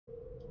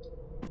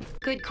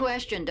Good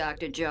question,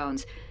 Dr.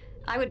 Jones.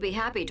 I would be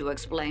happy to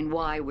explain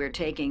why we're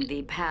taking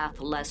the path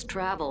less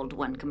traveled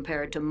when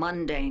compared to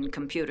mundane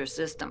computer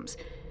systems.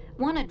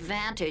 One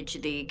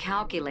advantage the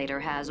calculator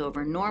has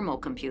over normal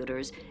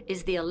computers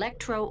is the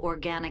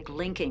electro-organic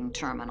linking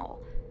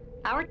terminal.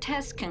 Our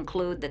tests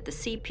conclude that the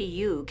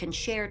CPU can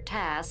share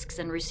tasks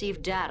and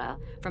receive data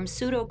from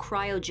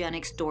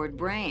pseudo-cryogenic stored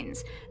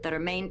brains that are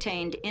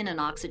maintained in an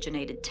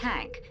oxygenated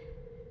tank.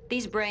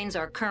 These brains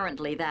are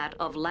currently that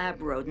of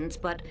lab rodents,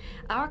 but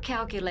our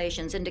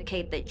calculations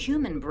indicate that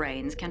human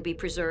brains can be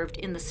preserved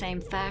in the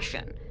same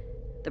fashion.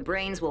 The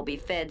brains will be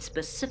fed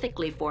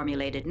specifically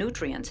formulated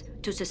nutrients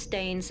to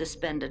sustain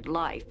suspended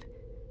life.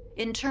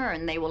 In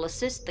turn, they will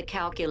assist the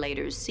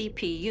calculator's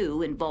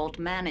CPU in vault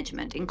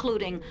management,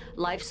 including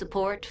life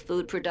support,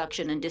 food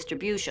production and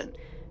distribution,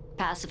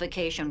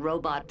 pacification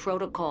robot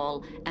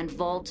protocol, and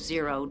Vault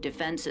Zero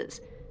defenses.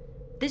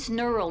 This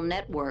neural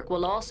network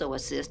will also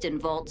assist in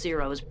Vault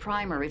Zero's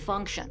primary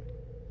function,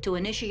 to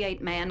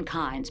initiate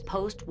mankind's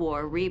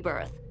post-war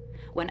rebirth.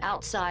 When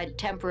outside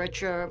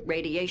temperature,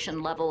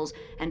 radiation levels,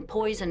 and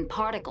poison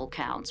particle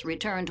counts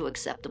return to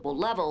acceptable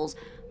levels,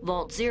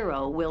 Vault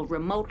Zero will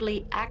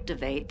remotely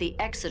activate the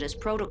Exodus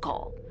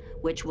protocol,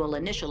 which will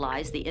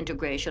initialize the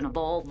integration of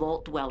all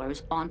Vault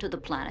dwellers onto the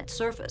planet's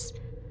surface.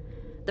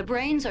 The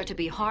brains are to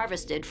be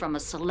harvested from a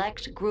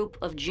select group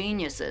of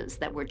geniuses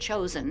that were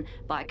chosen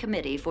by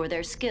committee for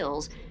their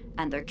skills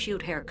and their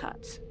cute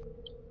haircuts.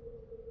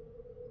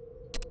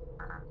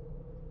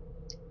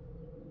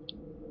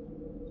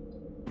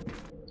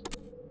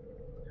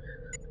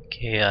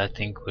 Okay, I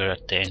think we're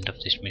at the end of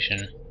this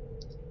mission.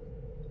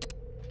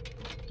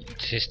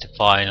 This is the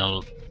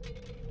final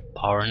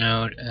power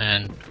node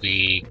and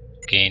we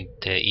gained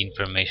the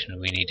information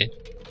we needed.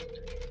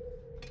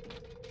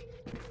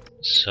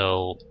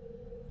 So,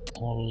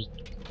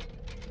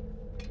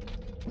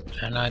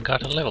 and I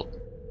got a level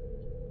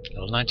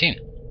 19.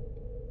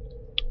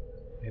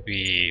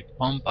 Maybe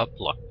pump up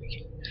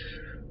lockpicking.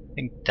 I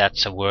think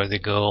that's a worthy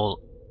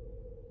goal.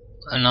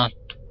 And not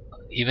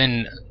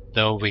even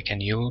though we can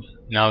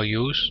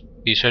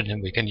be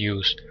certain we can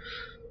use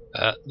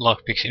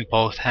lockpicks in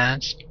both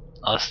hands.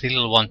 I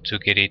still want to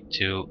get it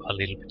to a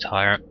little bit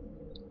higher.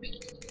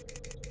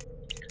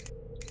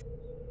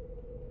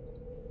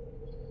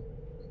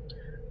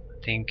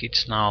 I think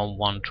it's now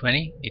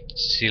 120. It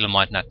still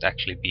might not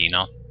actually be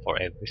enough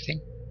for everything.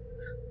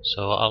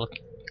 So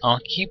I'll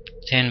keep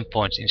 10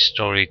 points in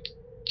storage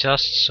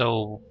just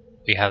so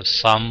we have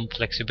some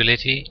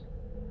flexibility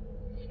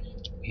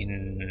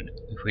in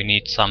if we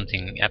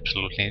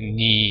absolutely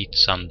need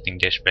something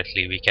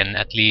desperately, we can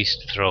at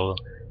least throw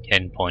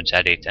 10 points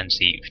at it and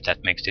see if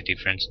that makes the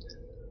difference.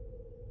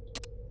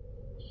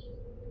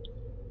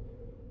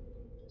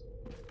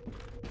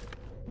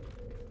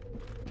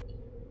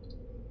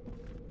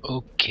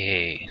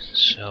 Okay,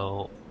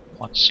 so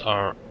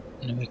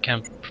we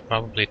can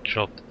probably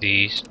drop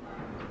these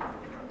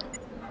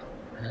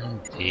and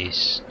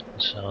these,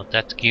 so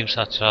that gives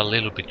us a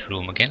little bit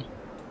room again.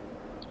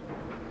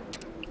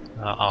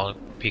 I'll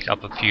pick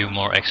up a few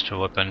more extra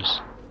weapons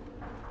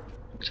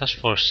just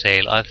for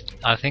sale.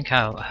 I think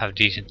I have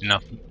decent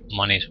enough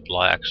money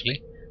supply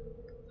actually.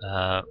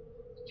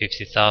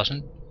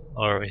 50,000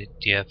 or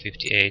yeah,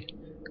 58.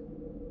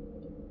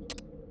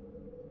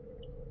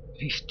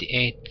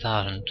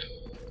 58,000.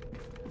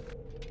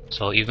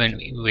 So even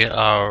with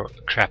our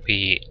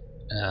crappy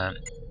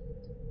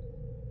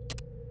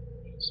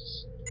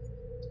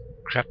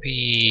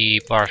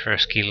barter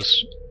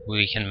skills,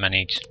 we can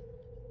manage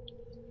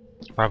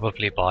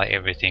probably buy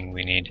everything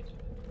we need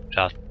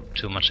without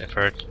too much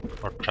effort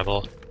or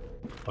trouble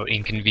or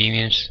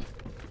inconvenience.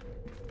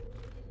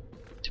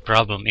 The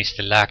problem is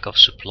the lack of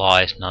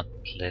supplies, not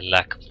the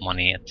lack of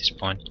money at this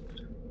point.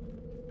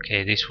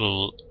 Okay, this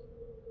will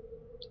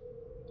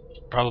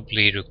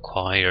probably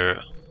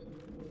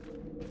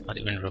not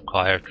even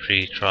require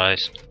 3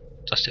 tries.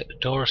 Does the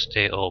door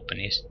stay open?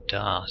 It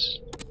does.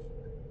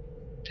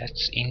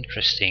 That's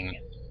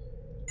interesting.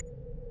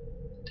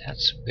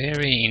 That's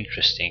very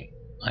interesting.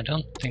 I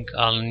don't think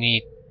I'll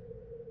need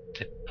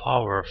the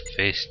power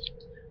fist.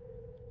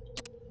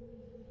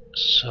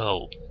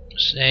 So,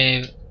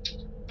 save.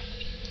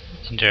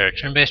 Enter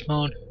turn-based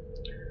mode.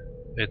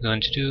 What we're going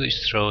to do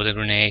is throw the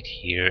grenade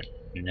here.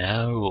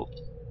 No.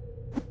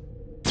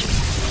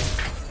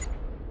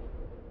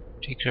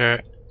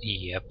 Trigger.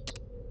 Yep.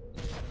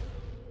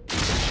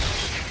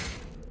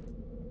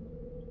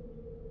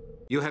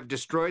 You have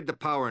destroyed the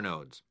power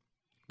nodes.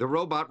 The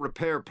robot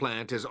repair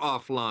plant is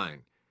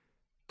offline.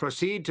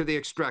 Proceed to the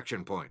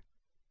extraction point.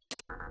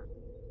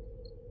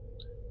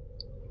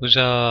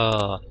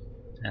 Huzzah!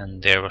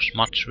 And there was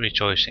much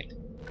rejoicing.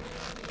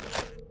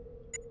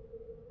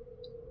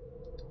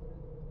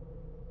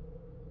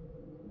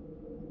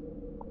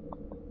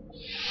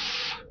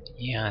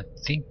 Yeah, I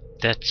think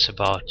that's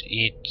about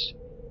it.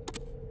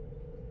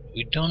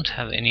 We don't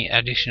have any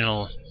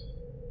additional.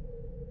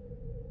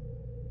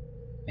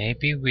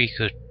 Maybe we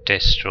could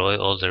destroy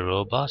all the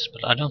robots,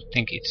 but I don't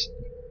think it's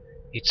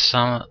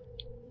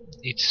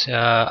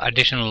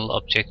additional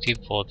objective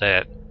for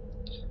the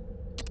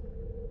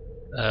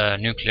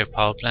Nuclear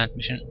power plant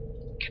mission.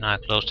 Can I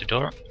close the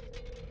door?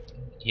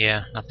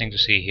 Yeah, nothing to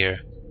see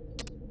here.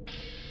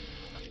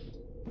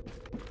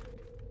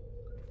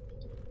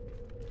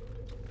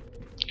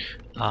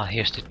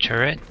 Here's the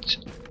turret,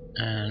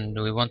 and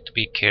we want to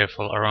be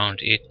careful around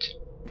it.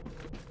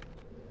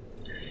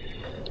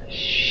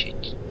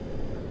 Shit.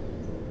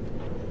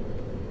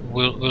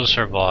 We'll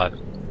survive.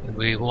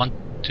 We want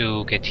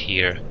to get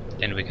here,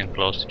 then we can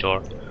close the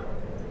door.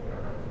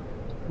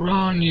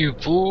 Run, you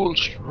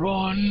fools,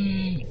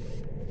 run!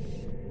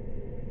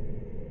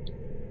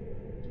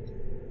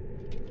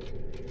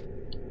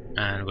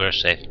 And we're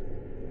safe.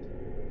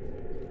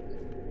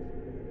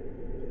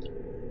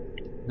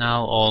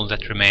 Now all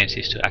that remains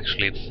is to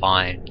actually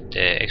find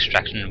the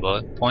extraction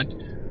point,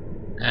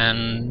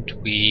 and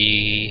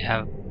we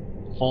have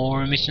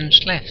 4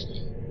 missions left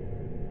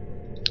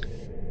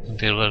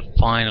until we'll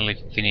finally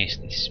finish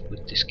this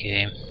with this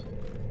game.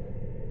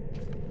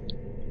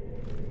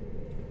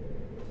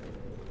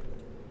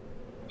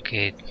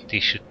 Okay,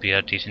 this should be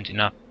decent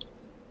enough.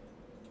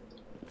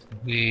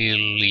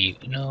 We'll leave.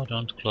 No,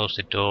 don't close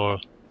the door.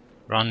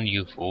 Run,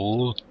 you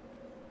fool.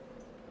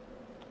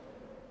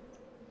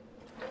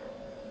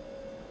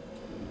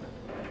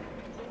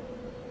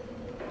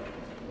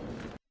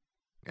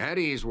 At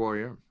ease,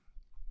 warrior.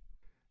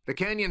 The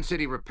Canyon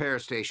City repair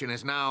station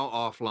is now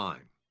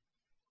offline.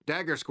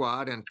 Dagger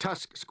Squad and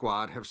Tusk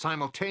Squad have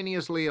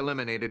simultaneously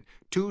eliminated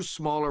 2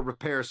 smaller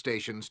repair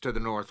stations to the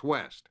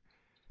northwest.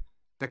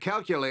 The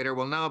Calculator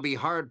will now be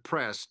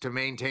hard-pressed to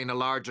maintain a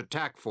large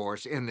attack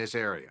force in this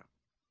area.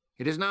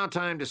 It is now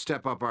time to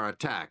step up our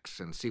attacks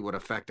and see what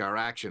effect our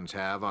actions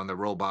have on the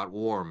robot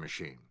war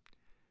machine.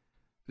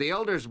 The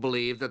Elders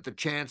believe that the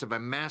chance of a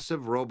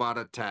massive robot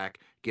attack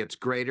gets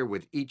greater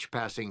with each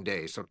passing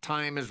day, so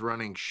time is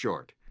running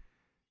short.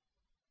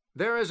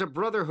 There is a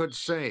Brotherhood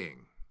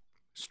saying,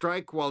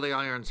 "Strike while the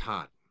iron's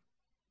hot."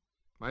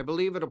 I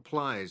believe it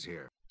applies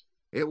here.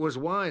 It was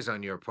wise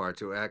on your part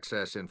to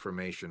access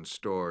information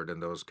stored in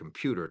those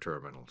computer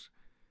terminals.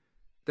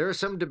 There is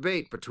some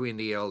debate between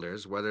the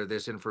Elders whether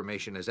this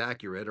information is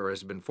accurate or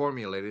has been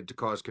formulated to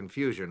cause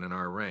confusion in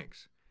our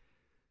ranks.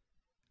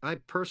 I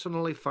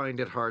personally find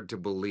it hard to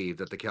believe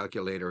that the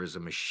Calculator is a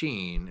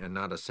machine and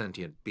not a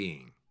sentient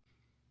being.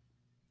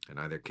 In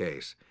either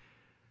case,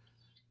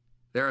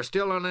 there are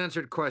still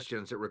unanswered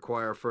questions that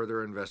require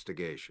further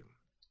investigation.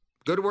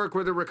 Good work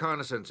with the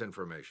reconnaissance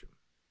information.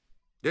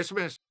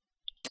 Dismissed.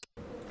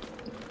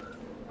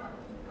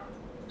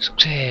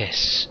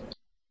 Success!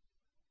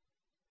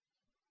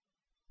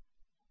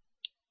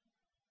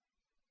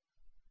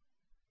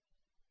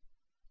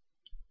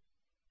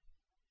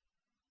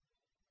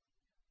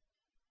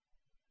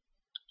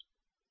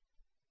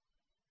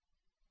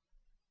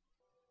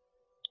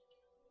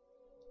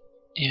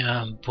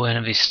 Yeah,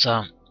 Buena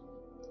Vista.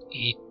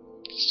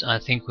 I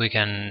think we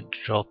can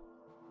drop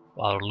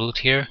our loot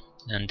here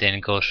and then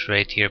go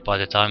straight here. By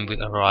the time we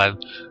arrive,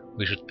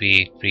 we should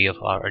be free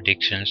of our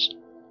addictions.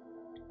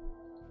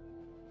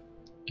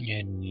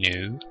 Yeah,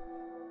 no.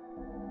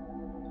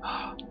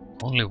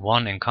 Only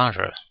 1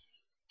 encounter.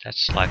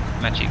 That's like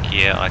magic.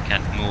 Yeah, I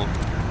can't move.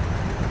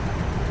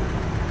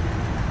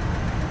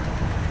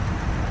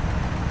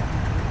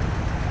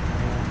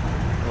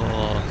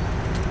 Oh.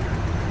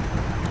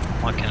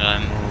 Why can't I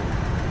move?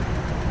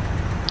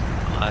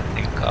 I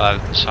think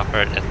I've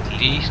suffered at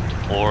least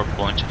 4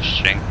 points of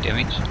strength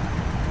damage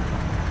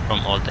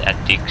from all the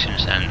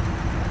addictions, and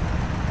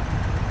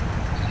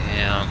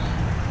yeah,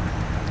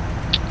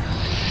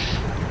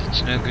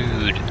 it's no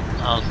good.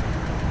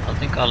 I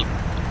think I'll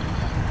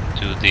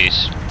do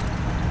this.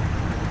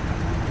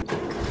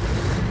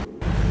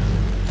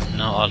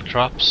 Now I'll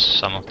drop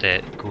some of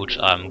the goods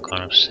I'm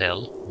gonna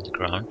sell on the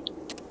ground,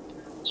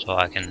 so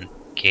I can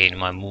gain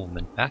my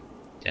movement back.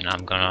 Then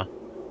I'm gonna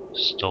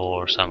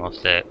store some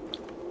of the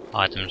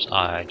items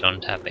I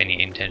don't have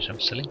any intention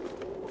of selling.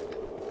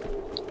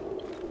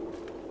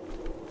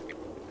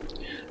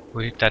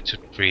 That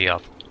should free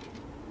up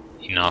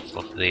enough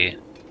of the...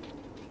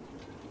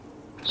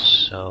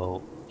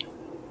 So...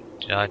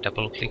 Did I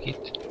double click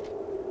it?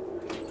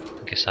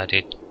 I guess I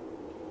did.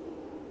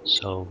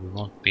 So we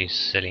won't be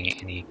selling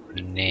any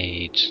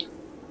grenades.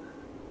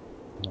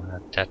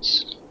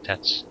 That's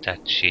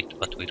that shit,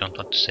 but we don't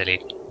want to sell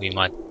it. We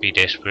might be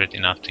desperate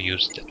enough to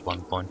use it at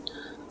one point.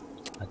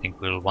 I think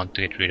we'll want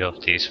to get rid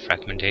of these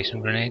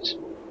fragmentation grenades.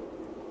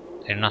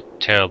 They're not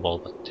terrible,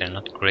 but they're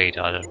not great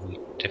either. We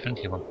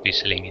definitely won't be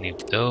selling any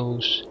of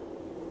those.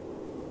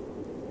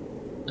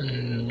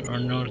 Or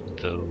not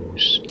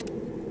those.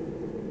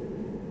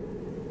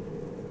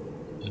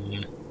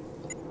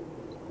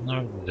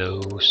 Not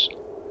those.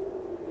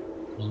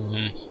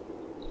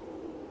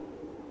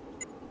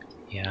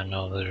 Yeah,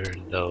 no, there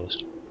are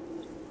those.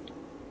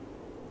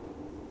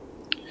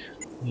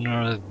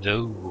 Nor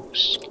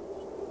those.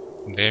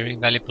 Very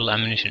valuable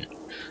ammunition.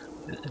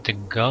 The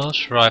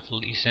Gauss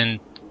rifle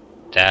isn't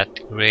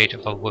that great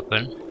of a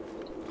weapon,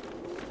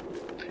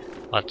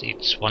 but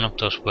it's one of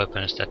those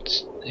weapons that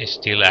is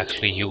still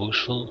actually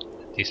useful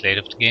at this late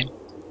of the game.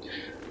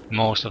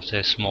 most of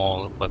the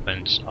small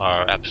weapons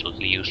are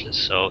absolutely useless,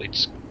 so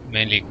it's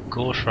mainly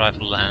ghost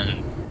rifle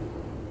and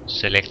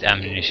select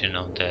ammunition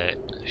on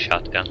the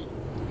shotgun.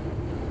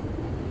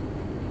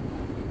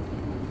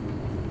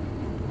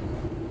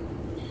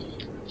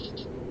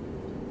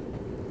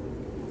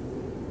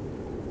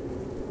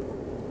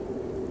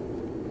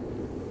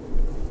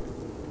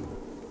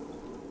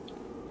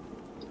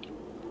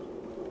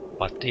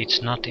 But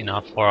it's not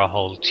enough for a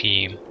whole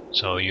team,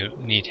 so you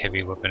need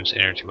heavy weapons,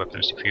 energy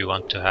weapons, if you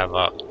want to have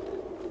a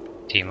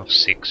team of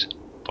 6,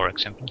 for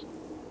example.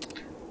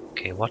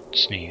 Okay,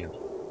 what's new?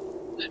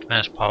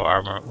 Advanced power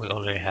armor, we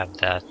already have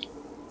that.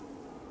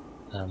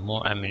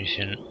 More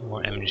ammunition,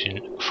 more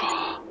ammunition.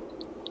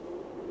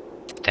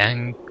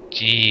 Thank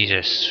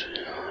Jesus!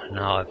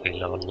 Now I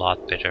feel a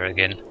lot better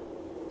again.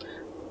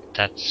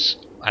 That's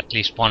at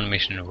least one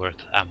mission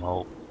worth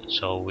ammo.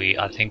 So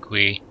I think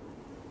we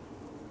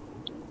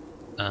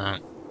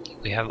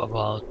have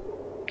about,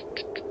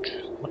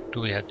 what do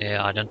we have there?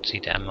 I don't see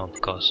the ammo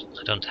because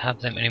I don't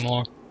have them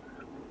anymore.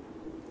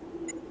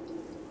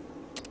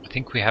 I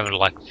think we have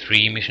like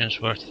 3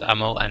 missions worth of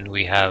ammo, and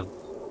we have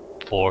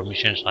 4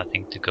 missions I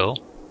think to go.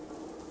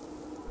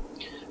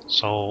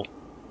 So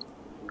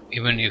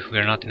even if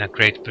we're not in a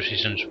great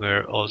position,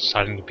 we're all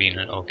starting to be in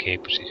an okay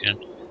position.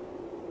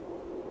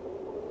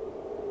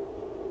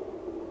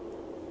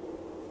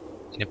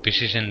 In a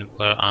position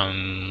where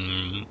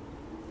I'm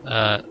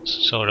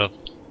sort of,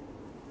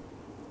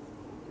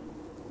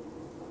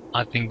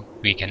 I think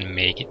we can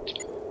make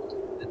it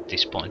at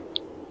this point.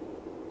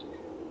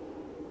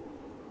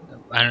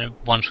 And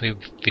once we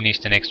finish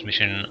the next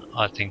mission,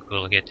 I think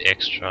we'll get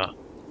extra.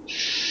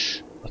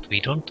 But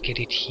we don't get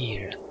it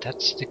here.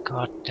 That's the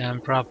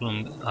goddamn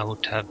problem. I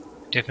would have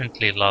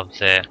definitely loved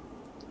to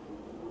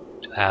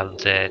have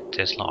the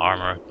Tesla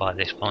armor by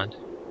this point.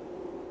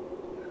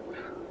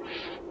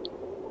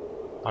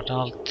 But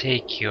I'll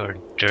take your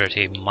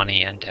dirty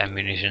money and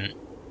ammunition.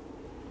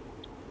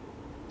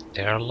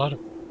 There are a lot of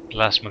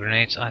plasma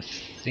grenades, I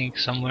think,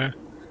 somewhere.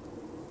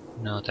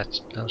 No,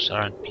 those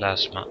aren't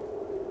plasma.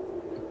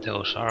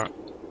 Those are...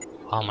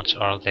 how much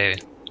are they?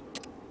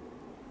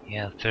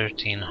 Yeah,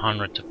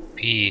 1300 a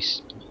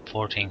piece.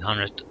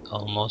 1400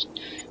 almost.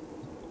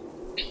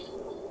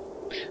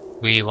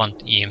 We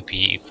want EMP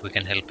if we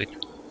can help it.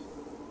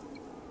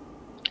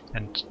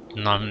 And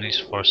none is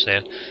for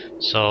sale.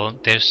 So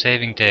they're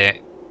saving the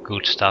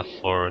good stuff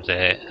for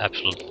the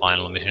absolute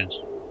final missions.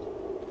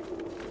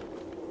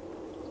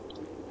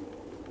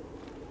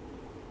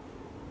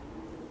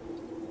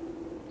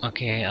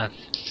 Okay, I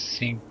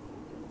think...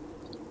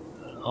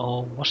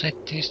 oh, was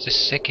it this the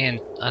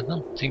second? I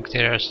don't think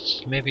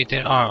there's... maybe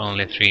there are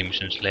only 3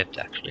 missions left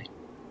actually.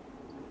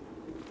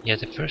 Yeah,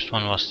 the first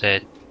one was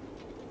the...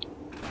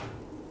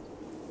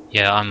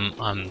 yeah,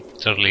 I'm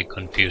totally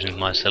confusing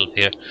myself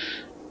here.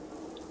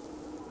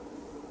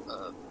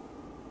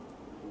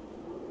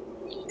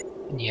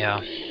 Yeah,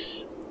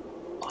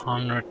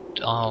 100,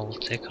 I'll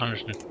take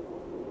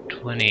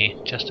 120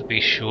 just to be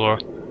sure.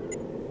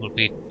 We'll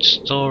be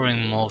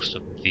storing most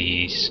of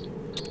these.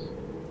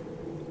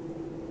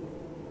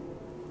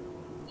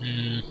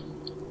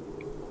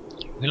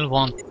 We'll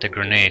want the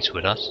grenades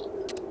with us,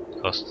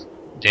 because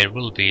there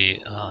will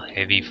be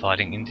heavy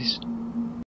fighting in this.